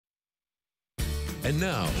And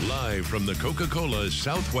now, live from the Coca-Cola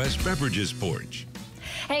Southwest Beverages Porch.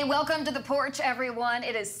 Hey, welcome to the porch, everyone.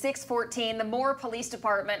 It is 6:14. The Moore Police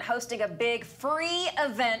Department hosting a big free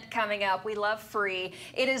event coming up. We love free.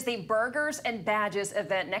 It is the Burgers and Badges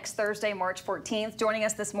event next Thursday, March 14th. Joining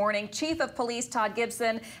us this morning, Chief of Police Todd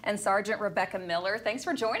Gibson and Sergeant Rebecca Miller. Thanks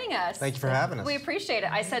for joining us. Thank you for having us. We appreciate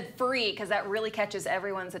it. I said free because that really catches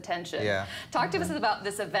everyone's attention. Yeah. Talk to us about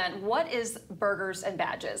this event. What is Burgers and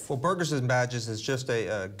Badges? Well, Burgers and Badges is just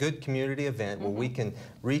a good community event where we can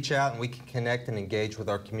reach out and we can connect and engage with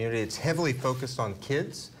our community. It's heavily focused on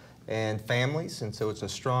kids and families, and so it's a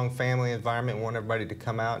strong family environment. We want everybody to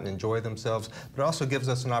come out and enjoy themselves, but it also gives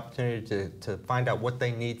us an opportunity to find out what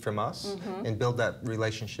they need from us and build that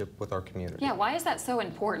relationship with our community. Yeah, why is that so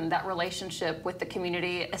important, that relationship with the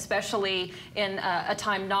community, especially in a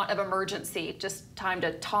time not of emergency, just time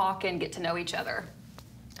to talk and get to know each other?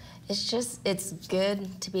 It's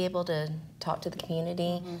good to be able to talk to the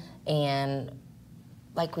community, and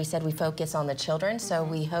like we said, we focus on the children, so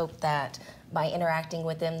we hope that by interacting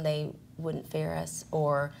with them, they wouldn't fear us,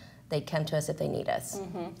 or they'd come to us if they need us.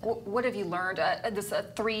 What have you learned? This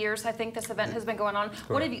 3 years, I think, this event has been going on.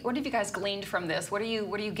 What have you guys gleaned from this? What are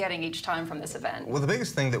you getting each time from this event? Well, the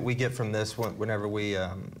biggest thing that we get from this whenever we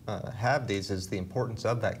have these is the importance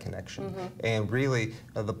of that connection. And really,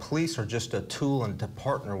 the police are just a tool and to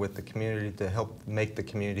partner with the community to help make the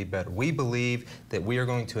community better. We believe that we are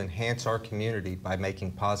going to enhance our community by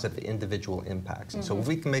making positive individual impacts. And so if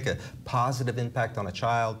we can make a positive impact on a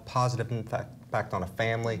child, positive impact on a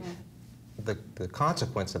family, the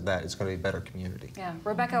consequence of that is going to be a better community. Yeah,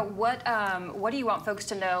 Rebecca, what do you want folks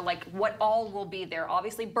to know? Like, what all will be there?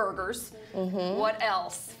 Obviously, burgers. What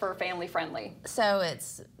else for family friendly? So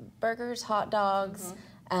it's burgers, hot dogs.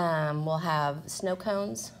 We'll have snow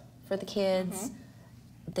cones for the kids.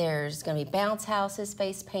 There's going to be bounce houses,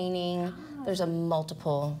 face painting. There's a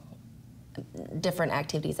multiple different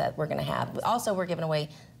activities that we're going to have. Also, we're giving away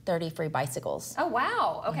 30 free bicycles. Oh,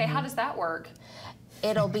 wow. Okay, how does that work?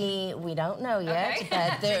 It'll be, we don't know yet,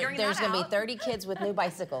 but there's going to be 30 kids with new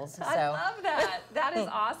bicycles. So. I love that. That is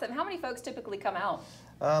awesome. How many folks typically come out?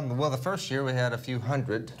 Well, the first year we had a few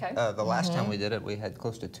hundred. Okay. The last time we did it, we had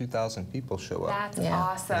close to 2,000 people show up. That's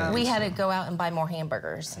awesome. We had to go out and buy more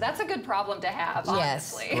hamburgers. That's a good problem to have,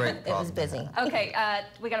 honestly. Yes, Great it problem. was busy. Okay,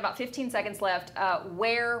 we got about 15 seconds left.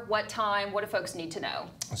 Where, what time, what do folks need to know?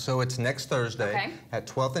 So it's next Thursday at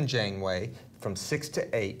 12th and Janeway from 6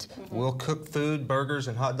 to 8. We'll cook food, burgers,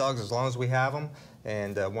 and hot dogs as long as we have them,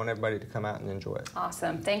 and want everybody to come out and enjoy it.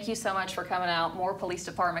 Awesome. Thank you so much for coming out. Moore Police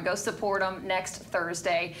Department. Go support them next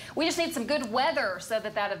Thursday. We just need some good weather so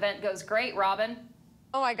that event goes great, Robin.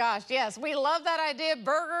 Oh my gosh, yes. We love that idea,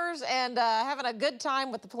 burgers and having a good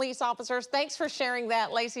time with the police officers. Thanks for sharing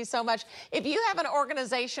that, Lacey, so much. If you have an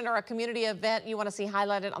organization or a community event you want to see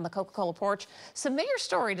highlighted on the Coca-Cola Porch, submit your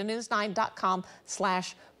story to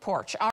news9.com/porch.